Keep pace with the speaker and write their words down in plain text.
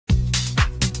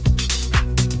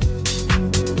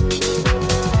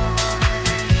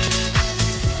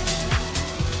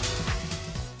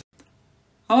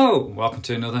Hello, welcome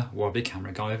to another Wobbly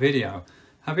Camera Guy video.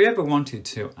 Have you ever wanted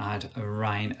to add a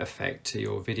rain effect to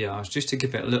your videos just to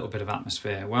give it a little bit of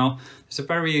atmosphere? Well, there's a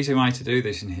very easy way to do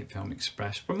this in Hitfilm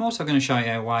Express, but I'm also going to show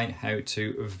you a way how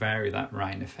to vary that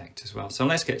rain effect as well. So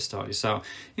let's get started. So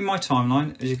in my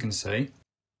timeline, as you can see,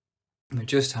 we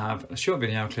just have a short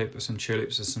video clip of some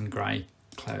tulips and some grey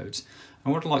clouds.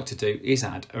 And what I'd like to do is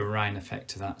add a rain effect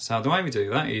to that. So the way we do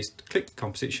that is click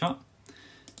composite shot,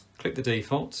 click the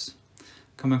defaults,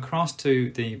 come across to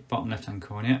the bottom left hand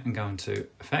corner and go into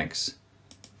effects,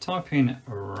 type in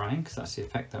rain because that's the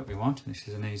effect that we want. This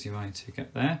is an easy way to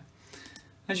get there.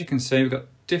 As you can see, we've got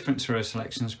different sort of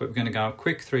selections, but we're going to go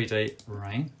quick 3D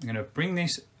rain. We're going to bring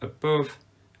this above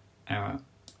our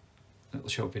little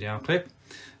short video clip.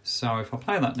 So if I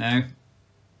play that now,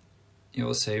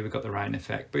 you'll see we've got the rain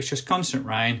effect, but it's just constant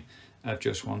rain of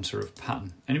just one sort of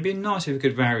pattern. And it'd be nice if we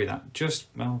could vary that just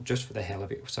for the hell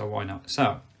of it, so why not?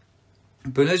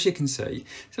 But as you can see,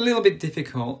 it's a little bit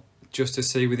difficult just to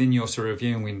see within your sort of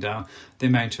viewing window the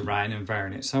amount of rain and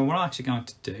varying it. So what I'm actually going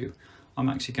to do, I'm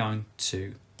actually going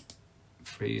to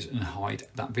freeze and hide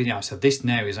that video. So this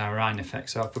now is our rain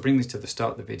effect. So if I bring this to the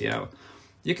start of the video,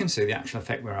 you can see the actual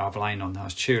effect where I've lain on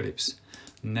those tulips.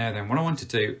 Now then, what I want to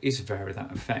do is vary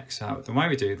that effect. So the way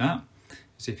we do that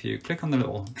is if you click on the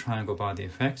little triangle by the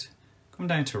effect, come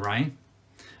down to rain,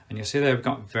 and you'll see there we've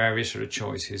got various sort of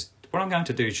choices. What I'm going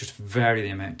to do is just vary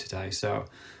the amount today. So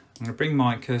I'm going to bring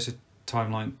my cursor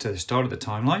timeline to the start of the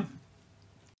timeline.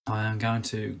 I am going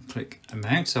to click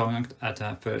amount, so I'm going to add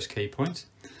our first key point.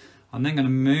 I'm then going to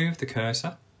move the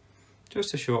cursor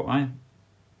just a short way,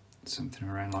 something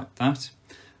around like that.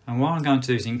 And what I'm going to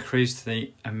do is increase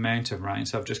the amount of rain.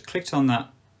 So I've just clicked on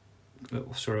that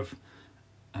little sort of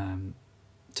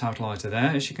totalizer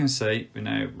there. As you can see, we're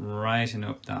now raising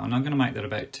up that, and I'm going to make that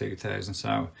about 2000,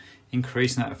 so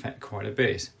increasing that effect quite a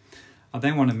bit. I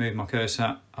then want to move my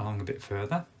cursor along a bit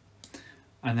further,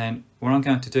 and then what I'm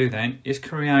going to do then is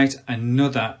create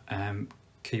another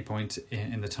key point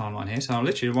in the timeline here. So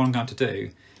literally what I'm going to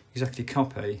do is actually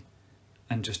copy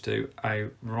and just do a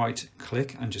right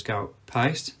click and just go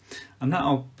paste, and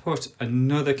that'll put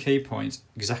another key point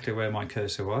exactly where my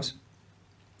cursor was.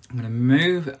 I'm going to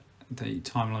move the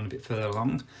timeline a bit further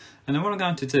along, and then what I'm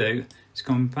going to do is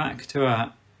come back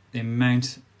to the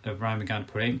amount of rain we're going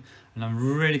to put in, and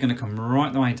I'm really going to come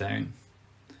right the way down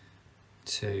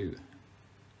to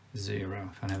 0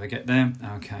 if I never get there.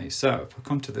 Okay, so if I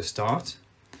come to the start,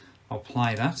 I'll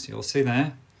play that. You'll see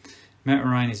there amount of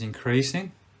rain is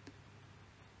increasing,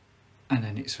 and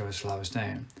then it sort of slows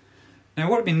down. Now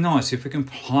what would be nice if we can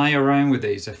play around with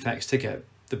these effects to get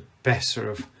the best sort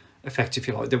of effect, if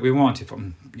you like, that we want, if I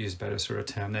can use a better sort of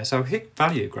term there. So hit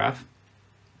value graph,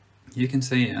 you can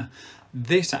see here,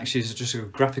 this actually is just a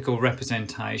graphical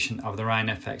representation of the rain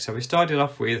effect. So we started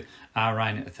off with our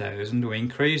rain at 1000, we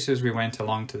increased as we went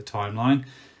along to the timeline,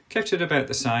 kept it about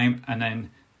the same, and then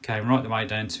came right the way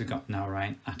down to we got no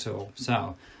rain at all.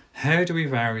 So how do we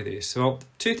vary this? Well,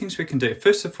 two things we can do.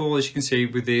 First of all, as you can see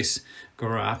with this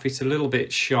graph, it's a little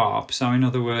bit sharp. So in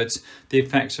other words, the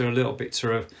effects are a little bit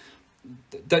sort of,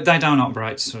 they don't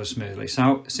operate sort of smoothly.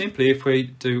 So simply if we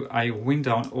do a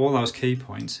window on all those key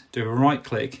points, do a right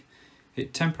click,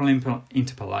 hit temporal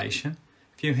interpolation.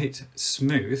 If you hit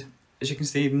smooth, as you can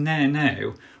see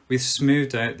now we've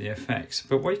smoothed out the effects.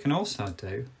 But what you can also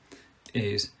do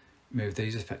is move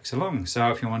these effects along.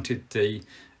 So if you wanted the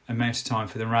amount of time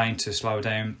for the rain to slow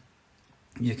down,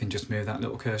 you can just move that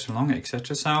little cursor along,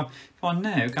 etc. So if I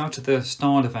now go to the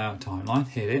start of our timeline,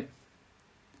 hit it,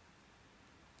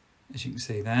 as you can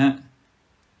see there,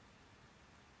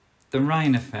 the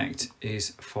rain effect is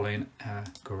following our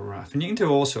graph. And you can do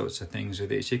all sorts of things with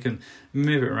this. You can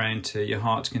move it around to your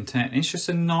heart's content. It's just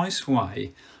a nice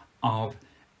way of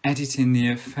editing the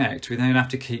effect without having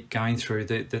to keep going through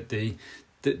the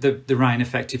rain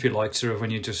effect, if you like, sort of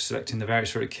when you're just selecting the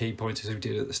various sort of key points as we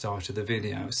did at the start of the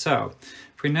video. So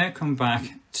if we now come back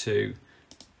to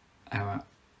our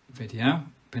video,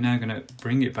 we're now going to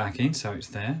bring it back in so it's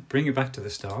there, bring it back to the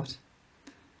start.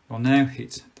 We'll now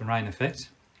hit the rain effect.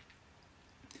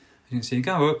 You can see it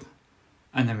go up,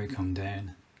 and then we come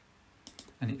down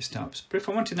and it stops. But if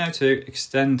I wanted now to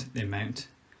extend the amount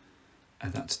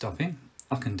of that stopping,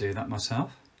 I can do that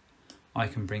myself. I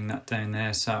can bring that down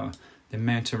there, so the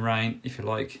amount of rain, if you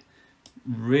like,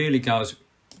 really goes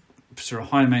sort of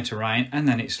high amount of rain, and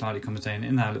then it slowly comes down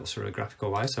in that little sort of graphical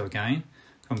way. So again,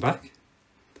 come back,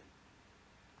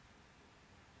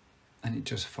 and it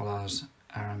just follows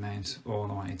our amount all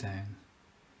the way down.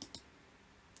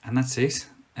 And that's it.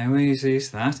 How easy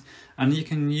is that? And you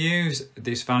can use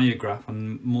this value graph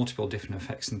on multiple different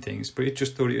effects and things, but I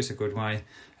just thought it was a good way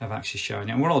of actually showing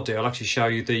it. And what I'll do, I'll actually show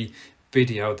you the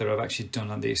video that I've actually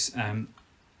done on this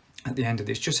at the end of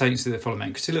this, just so you can see the full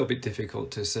amount, because it's a little bit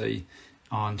difficult to see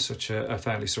on such a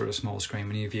fairly sort of small screen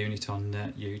when you're viewing it on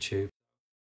YouTube.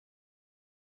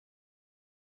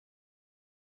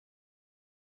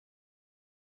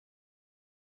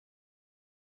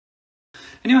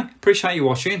 Anyway, appreciate you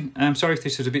watching. Sorry if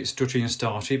this was a bit stuttery and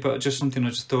starty, but just something I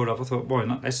just thought of. I thought, why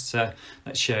not? Let's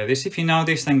share this. If you know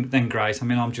this, then great. I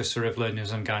mean, I'm just sort of learning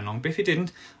as I'm going along. But if you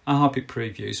didn't, I hope it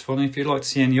proved useful. And if you'd like to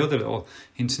see any other little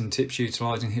hints and tips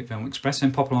utilising Hitfilm Express,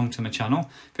 then pop along to my channel.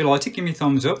 If you like it, give me a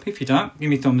thumbs up. If you don't, give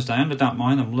me a thumbs down. I don't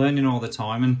mind. I'm learning all the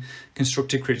time, and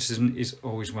constructive criticism is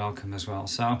always welcome as well.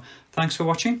 So thanks for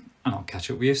watching, and I'll catch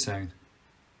up with you soon.